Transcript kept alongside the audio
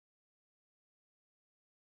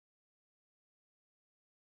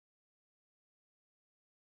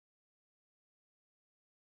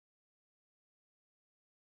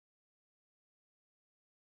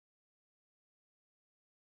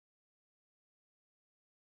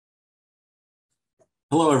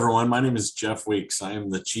Hello, everyone. My name is Jeff Weeks. I am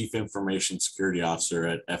the Chief Information Security Officer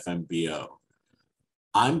at FNBO.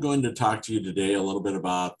 I'm going to talk to you today a little bit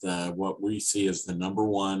about what we see as the number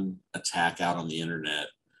one attack out on the internet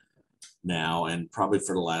now, and probably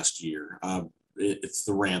for the last year. It's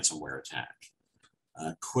the ransomware attack.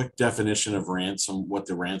 A quick definition of what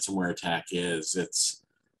the ransomware attack is.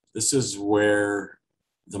 This is where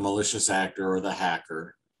the malicious actor or the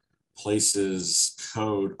hacker places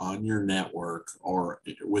code on your network or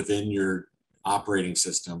within your operating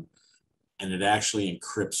system, and it actually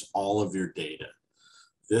encrypts all of your data.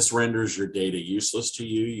 This renders your data useless to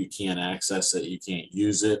you. You can't access it. You can't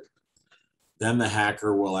use it. Then the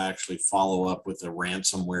hacker will actually follow up with a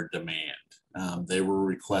ransomware demand. They will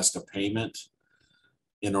request a payment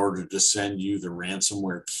in order to send you the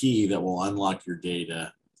ransomware key that will unlock your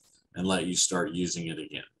data and let you start using it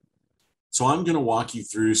again. So I'm going to walk you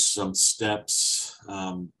through some steps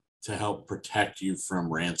to help protect you from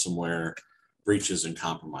ransomware breaches and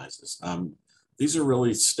compromises. These are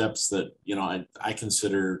really steps that, I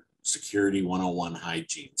consider security 101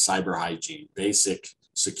 hygiene, cyber hygiene, basic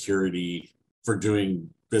security for doing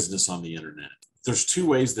business on the internet. There's two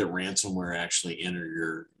ways that ransomware actually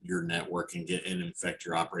enter your network and infect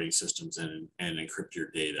your operating systems and encrypt your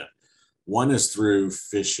data. One is through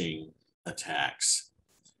phishing attacks.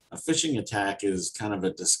 A phishing attack is kind of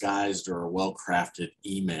a disguised or a well-crafted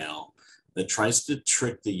email that tries to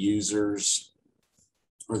trick the users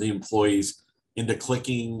or the employees into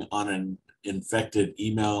clicking on an infected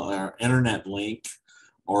email or internet link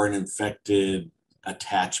or an infected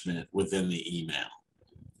attachment within the email.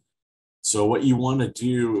 So what you want to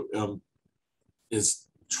do is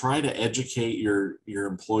try to educate your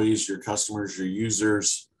employees, your customers, your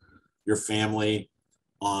users, your family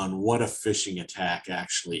on what a phishing attack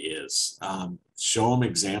actually is. Show them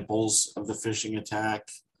examples of the phishing attack.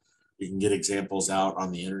 You can get examples out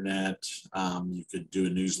on the internet. You could do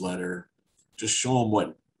a newsletter. Just show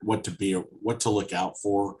them what to look out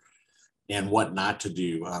for and what not to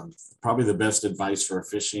do. Probably the best advice for a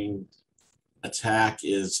phishing attack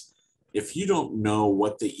is if you don't know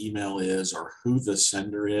what the email is or who the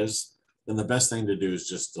sender is, then the best thing to do is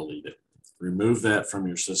just delete it. Remove that from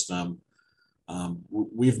your system.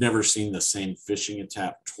 We've never seen the same phishing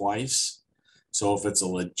attack twice. So if it's a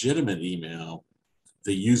legitimate email,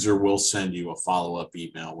 the user will send you a follow-up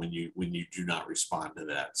email when you do not respond to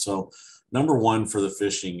that. So number one for the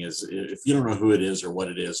phishing is if you don't know who it is or what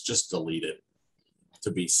it is, just delete it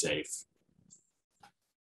to be safe.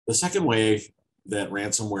 The second way that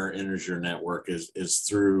ransomware enters your network is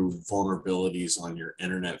through vulnerabilities on your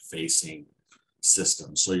internet-facing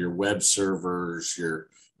system. So your web servers, your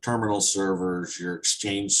terminal servers, your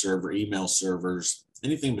Exchange server, email servers,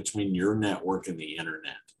 anything between your network and the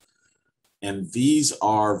internet. And these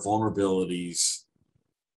are vulnerabilities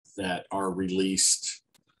that are released.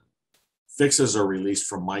 Fixes are released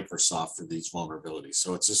from Microsoft for these vulnerabilities.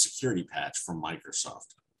 So it's a security patch from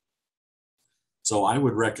Microsoft. So I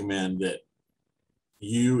would recommend that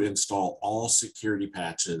you install all security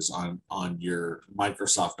patches on your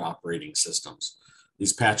Microsoft operating systems.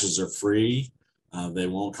 These patches are free. They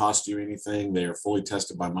won't cost you anything. They are fully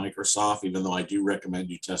tested by Microsoft, even though I do recommend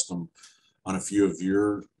you test them on a few of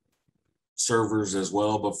your servers as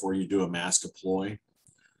well before you do a mass deploy.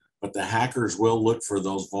 But the hackers will look for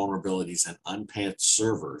those vulnerabilities in unpatched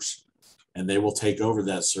servers, and they will take over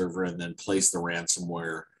that server and then place the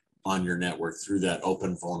ransomware on your network through that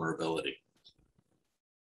open vulnerability.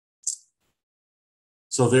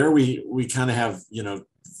 So there we kind of have,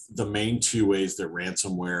 the main two ways that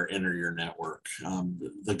ransomware enter your network.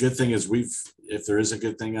 The good thing is if there is a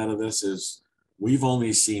good thing out of this is we've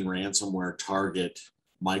only seen ransomware target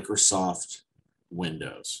Microsoft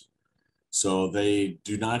Windows. So they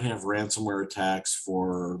do not have ransomware attacks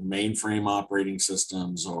for mainframe operating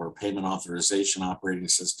systems or payment authorization operating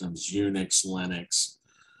systems, Unix, Linux.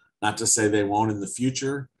 Not to say they won't in the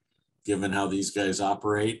future, given how these guys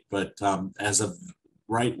operate, but as of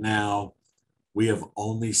right now, we have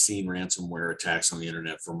only seen ransomware attacks on the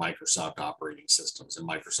internet for Microsoft operating systems and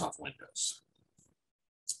Microsoft Windows.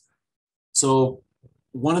 So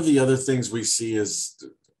one of the other things we see is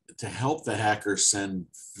to help the hackers send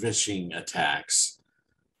phishing attacks,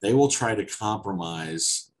 they will try to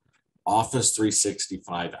compromise Office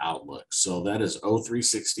 365 Outlook. So that is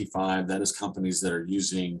O365. That is companies that are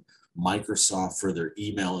using Microsoft for their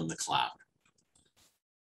email in the cloud.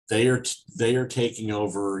 They are taking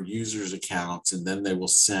over users' accounts, and then they will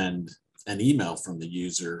send an email from the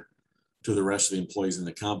user to the rest of the employees in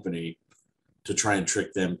the company to try and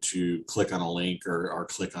trick them to click on a link or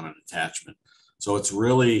click on an attachment. So it's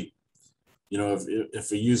really,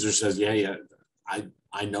 if a user says, yeah,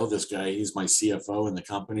 I know this guy, he's my CFO in the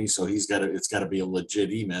company, so it's got to be a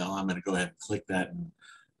legit email. I'm going to go ahead and click that and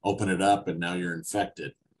open it up, and now you're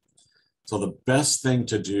infected. So the best thing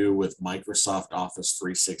to do with Microsoft Office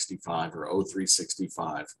 365 or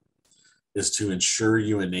O365 is to ensure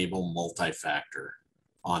you enable multi-factor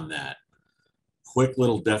on that. Quick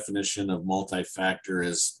little definition of multi-factor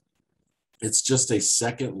is it's just a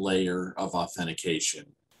second layer of authentication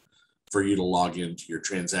for you to log into your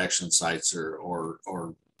transaction sites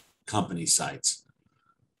or company sites.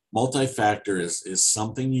 Multi-factor is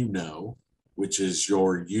something you know, which is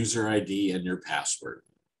your user ID and your password.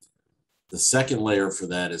 The second layer for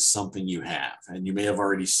that is something you have, and you may have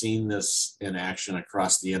already seen this in action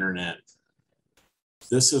across the internet.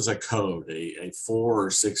 This is a code, a 4 or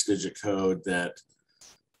 6 digit code that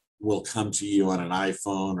will come to you on an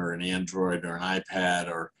iPhone or an Android or an iPad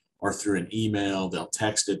or through an email. They'll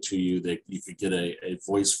text it to you. That you could get a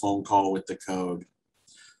voice phone call with the code.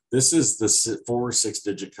 This is the 4 or 6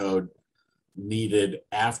 digit code needed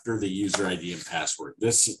after the user ID and password.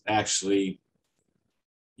 This actually,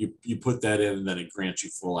 you put that in and then it grants you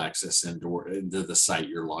full access into the site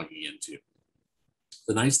you're logging into.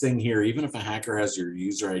 The nice thing here, even if a hacker has your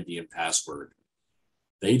user ID and password,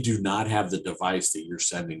 they do not have the device that you're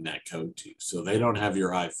sending that code to. So they don't have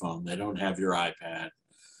your iPhone, they don't have your iPad,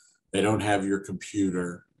 they don't have your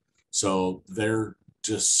computer. So they're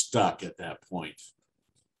just stuck at that point.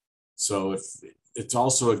 So if it's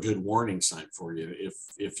also a good warning sign for you.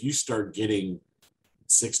 If you start getting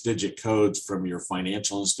 6 digit codes from your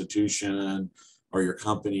financial institution or your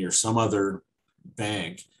company or some other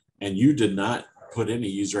bank, and you did not put in a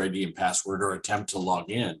user ID and password or attempt to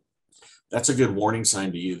log in, that's a good warning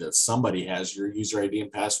sign to you that somebody has your user ID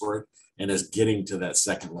and password and is getting to that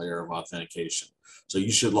second layer of authentication. So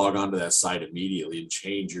you should log on to that site immediately and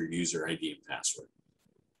change your user ID and password.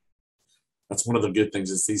 That's one of the good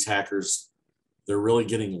things is these hackers, they're really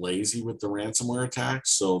getting lazy with the ransomware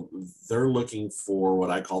attacks. So they're looking for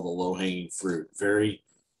what I call the low-hanging fruit, very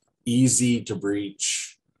easy to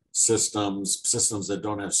breach systems that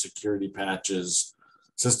don't have security patches,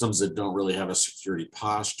 systems that don't really have a security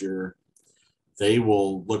posture. They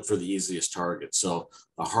will look for the easiest target. So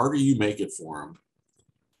the harder you make it for them,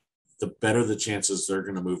 the better the chances they're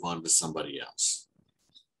going to move on to somebody else.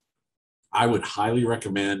 I would highly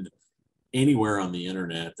recommend anywhere on the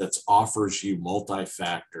internet that offers you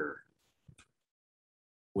multi-factor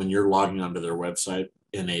when you're logging onto their website,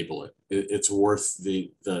 enable it. It's worth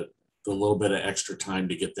the little bit of extra time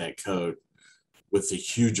to get that code with the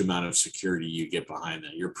huge amount of security you get behind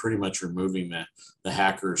that. You're pretty much removing the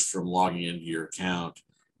hackers from logging into your account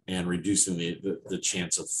and reducing the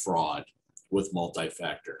chance of fraud with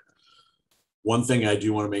multi-factor. One thing I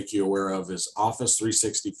do want to make you aware of is Office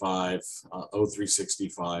 365,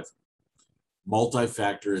 O365,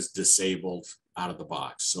 multi-factor is disabled out of the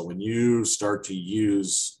box. So when you start to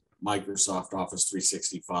use Microsoft Office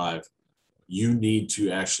 365, you need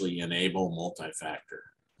to actually enable multi-factor.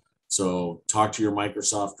 So talk to your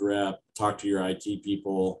Microsoft rep, talk to your IT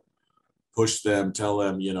people, push them, tell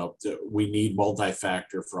them, we need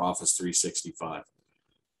multi-factor for Office 365.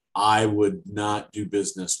 I would not do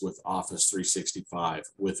business with Office 365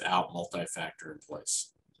 without multi-factor in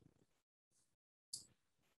place.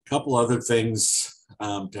 A couple other things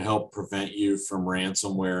to help prevent you from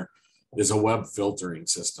ransomware is a web filtering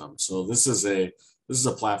system. So this is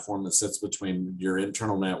a platform that sits between your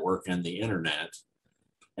internal network and the internet.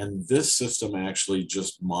 And this system actually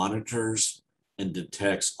just monitors and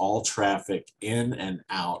detects all traffic in and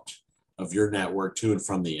out of your network to and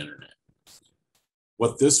from the internet.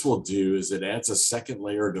 What this will do is it adds a second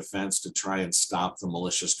layer of defense to try and stop the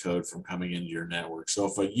malicious code from coming into your network. So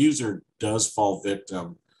if a user does fall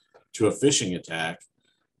victim to a phishing attack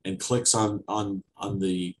and clicks on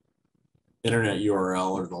the internet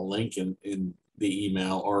URL or the link in the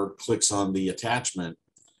email or clicks on the attachment,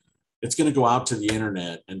 it's going to go out to the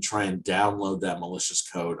internet and try and download that malicious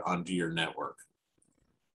code onto your network.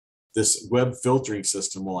 This web filtering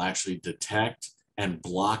system will actually detect and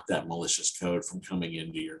block that malicious code from coming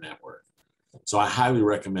into your network. So I highly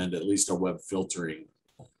recommend at least a web filtering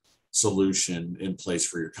solution in place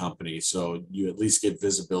for your company, so you at least get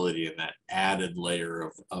visibility in that added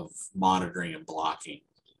layer of monitoring and blocking.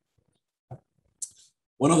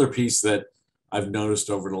 One other piece that I've noticed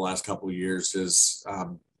over the last couple of years is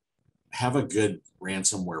have a good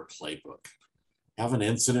ransomware playbook. Have an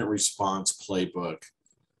incident response playbook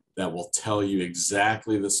that will tell you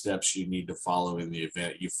exactly the steps you need to follow in the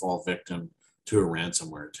event you fall victim to a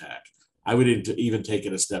ransomware attack. I would even take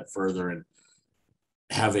it a step further and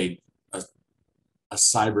have a a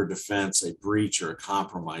cyber defense, a breach, or a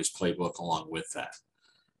compromise playbook along with that.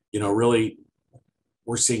 Really,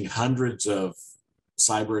 we're seeing hundreds of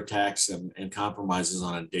cyber attacks and compromises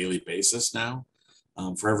on a daily basis now.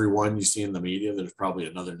 For every one you see in the media, there's probably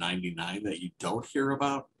another 99 that you don't hear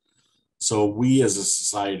about. So we as a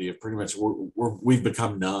society have pretty much, we've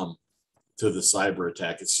become numb to the cyber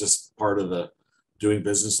attack. It's just part of the doing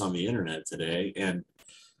business on the internet today. And,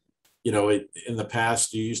 in the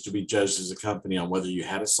past, you used to be judged as a company on whether you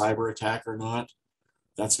had a cyber attack or not.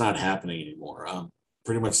 That's not happening anymore.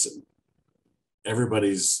 Pretty much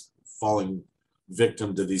everybody's falling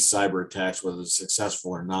victim to these cyber attacks, whether it's successful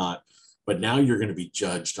or not. But now you're going to be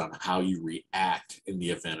judged on how you react in the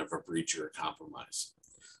event of a breach or a compromise.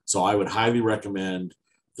 So I would highly recommend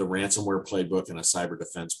the Ransomware Playbook and a Cyber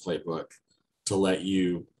Defense Playbook to let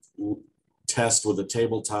you test with a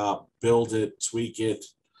tabletop, build it, tweak it,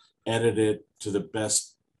 edit it to the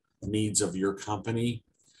best needs of your company.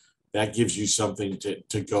 That gives you something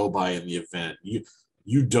to go by in the event.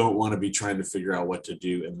 You don't want to be trying to figure out what to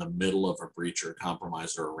do in the middle of a breach or a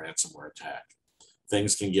compromise or a ransomware attack.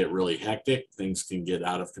 Things can get really hectic. Things can get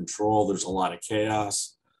out of control. There's a lot of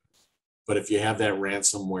chaos. But if you have that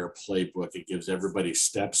ransomware playbook, it gives everybody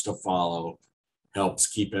steps to follow, helps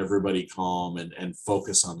keep everybody calm and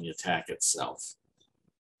focus on the attack itself.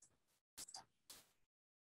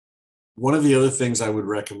 One of the other things I would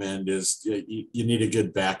recommend is you need a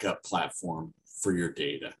good backup platform for your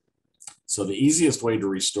data. So the easiest way to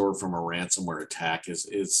restore from a ransomware attack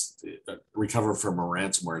is recover from a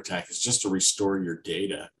ransomware attack is just to restore your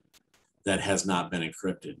data that has not been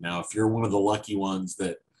encrypted. Now, if you're one of the lucky ones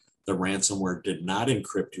that the ransomware did not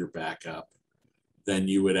encrypt your backup, then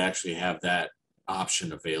you would actually have that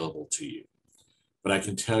option available to you. But I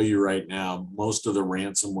can tell you right now, most of the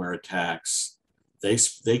ransomware attacks,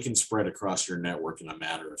 they can spread across your network in a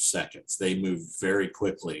matter of seconds. They move very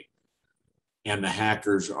quickly. And the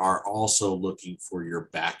hackers are also looking for your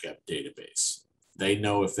backup database. They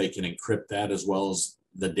know if they can encrypt that as well as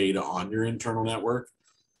the data on your internal network,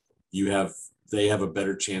 they have a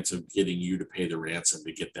better chance of getting you to pay the ransom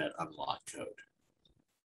to get that unlock code.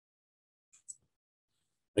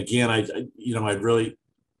 Again, I'd really,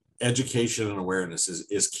 education and awareness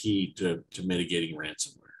is key to mitigating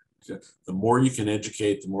ransomware. The more you can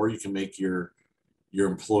educate, the more you can make your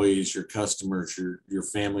employees, your customers, your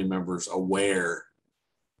family members aware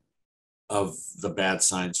of the bad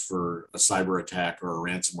signs for a cyber attack or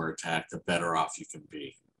a ransomware attack, the better off you can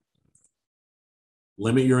be.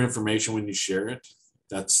 Limit your information when you share it.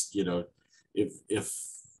 That's, if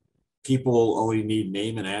people only need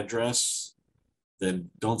name and address, then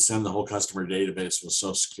don't send the whole customer database with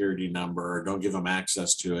social security number, or don't give them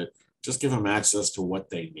access to it. Just give them access to what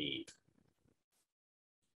they need.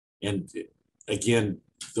 And again,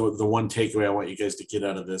 the one takeaway I want you guys to get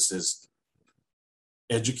out of this is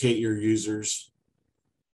educate your users,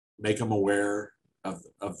 make them aware of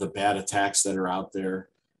the bad attacks that are out there,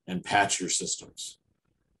 and patch your systems.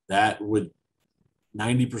 That would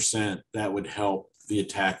 90%, that would help the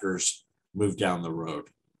attackers move down the road.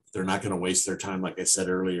 They're not going to waste their time, like I said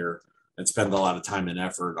earlier, and spend a lot of time and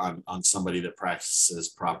effort on somebody that practices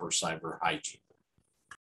proper cyber hygiene.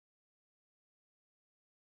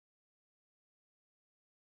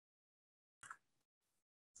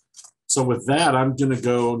 So with that, I'm going to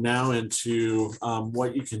go now into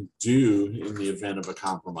what you can do in the event of a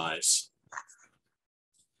compromise.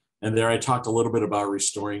 And there I talked a little bit about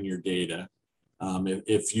restoring your data.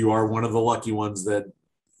 If you are one of the lucky ones that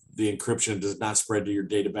the encryption does not spread to your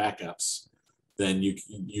data backups, then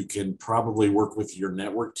you can probably work with your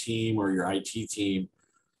network team or your IT team.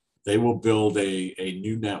 They will build a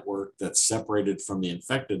new network that's separated from the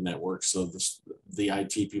infected network, so the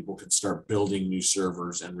IT people can start building new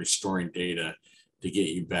servers and restoring data to get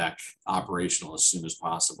you back operational as soon as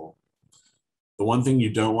possible. The one thing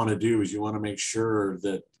you don't want to do is you want to make sure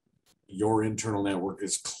that your internal network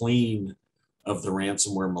is clean of the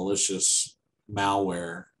ransomware malicious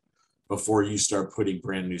malware before you start putting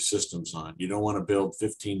brand new systems on. You don't want to build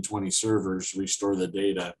 15, 20 servers, restore the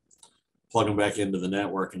data, plug them back into the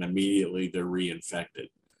network, and immediately they're reinfected.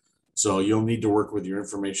 So you'll need to work with your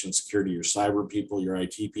information security, your cyber people, your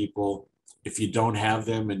IT people. If you don't have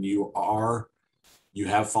them and you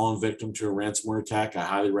have fallen victim to a ransomware attack, I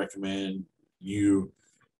highly recommend you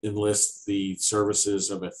enlist the services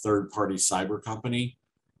of a third-party cyber company.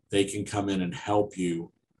 They can come in and help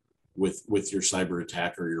you with your cyber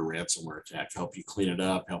attack or your ransomware attack, help you clean it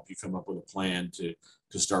up, help you come up with a plan to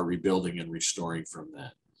start rebuilding and restoring from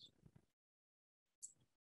that.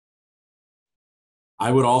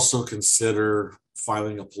 I would also consider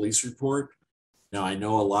filing a police report. Now, I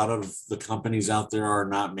know a lot of the companies out there are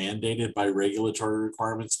not mandated by regulatory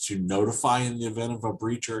requirements to notify in the event of a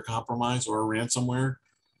breach or a compromise or a ransomware,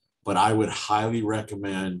 but I would highly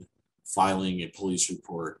recommend filing a police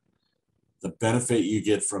report. The benefit you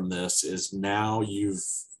get from this is now you've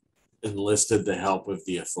enlisted the help of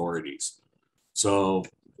the authorities. So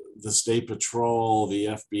the State Patrol, the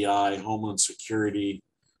FBI, Homeland Security,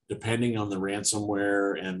 depending on the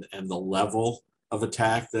ransomware and the level of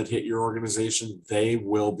attack that hit your organization, they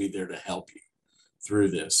will be there to help you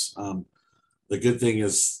through this. The good thing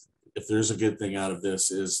is, if there's a good thing out of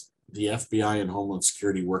this, is the FBI and Homeland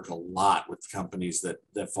Security work a lot with companies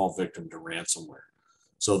that fall victim to ransomware.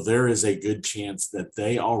 So there is a good chance that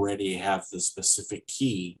they already have the specific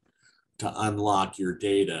key to unlock your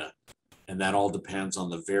data. And that all depends on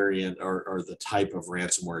the variant or the type of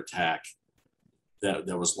ransomware attack that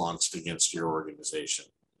was launched against your organization.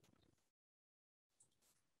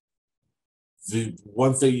 The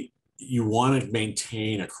one thing, you want to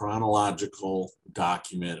maintain a chronological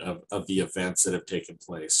document of the events that have taken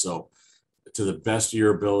place. So to the best of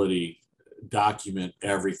your ability, document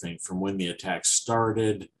everything from when the attack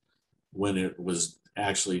started, when it was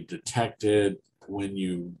actually detected, when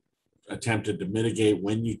you attempted to mitigate,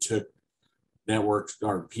 when you took networks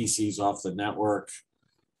or PCs off the network.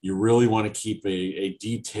 You really want to keep a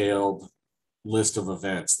detailed list of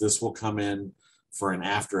events. This will come in for an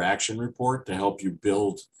after action report to help you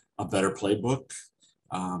build a better playbook,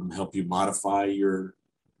 help you modify your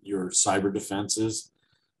cyber defenses.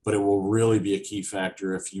 But it will really be a key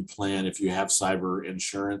factor if you have cyber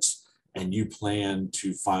insurance and you plan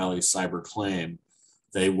to file a cyber claim.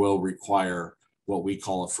 They will require what we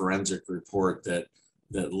call a forensic report that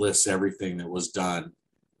lists everything that was done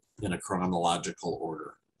in a chronological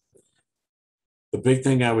order. The big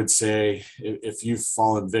thing I would say, if you've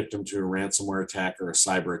fallen victim to a ransomware attack or a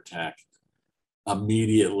cyber attack,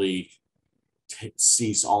 immediately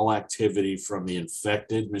cease all activity from the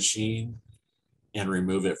infected machine and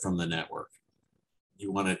remove it from the network.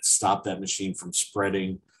 You want to stop that machine from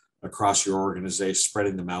spreading across your organization,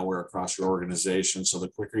 spreading the malware across your organization. So the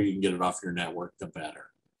quicker you can get it off your network, the better.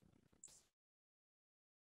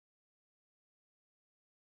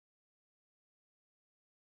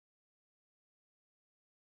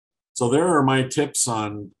 So there are my tips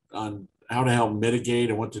on how to help mitigate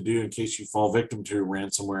and what to do in case you fall victim to a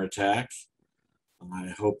ransomware attack. I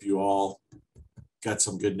hope you all got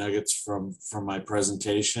some good nuggets from my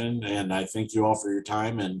presentation, and I thank you all for your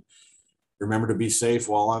time, and remember to be safe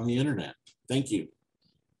while on the internet. Thank you.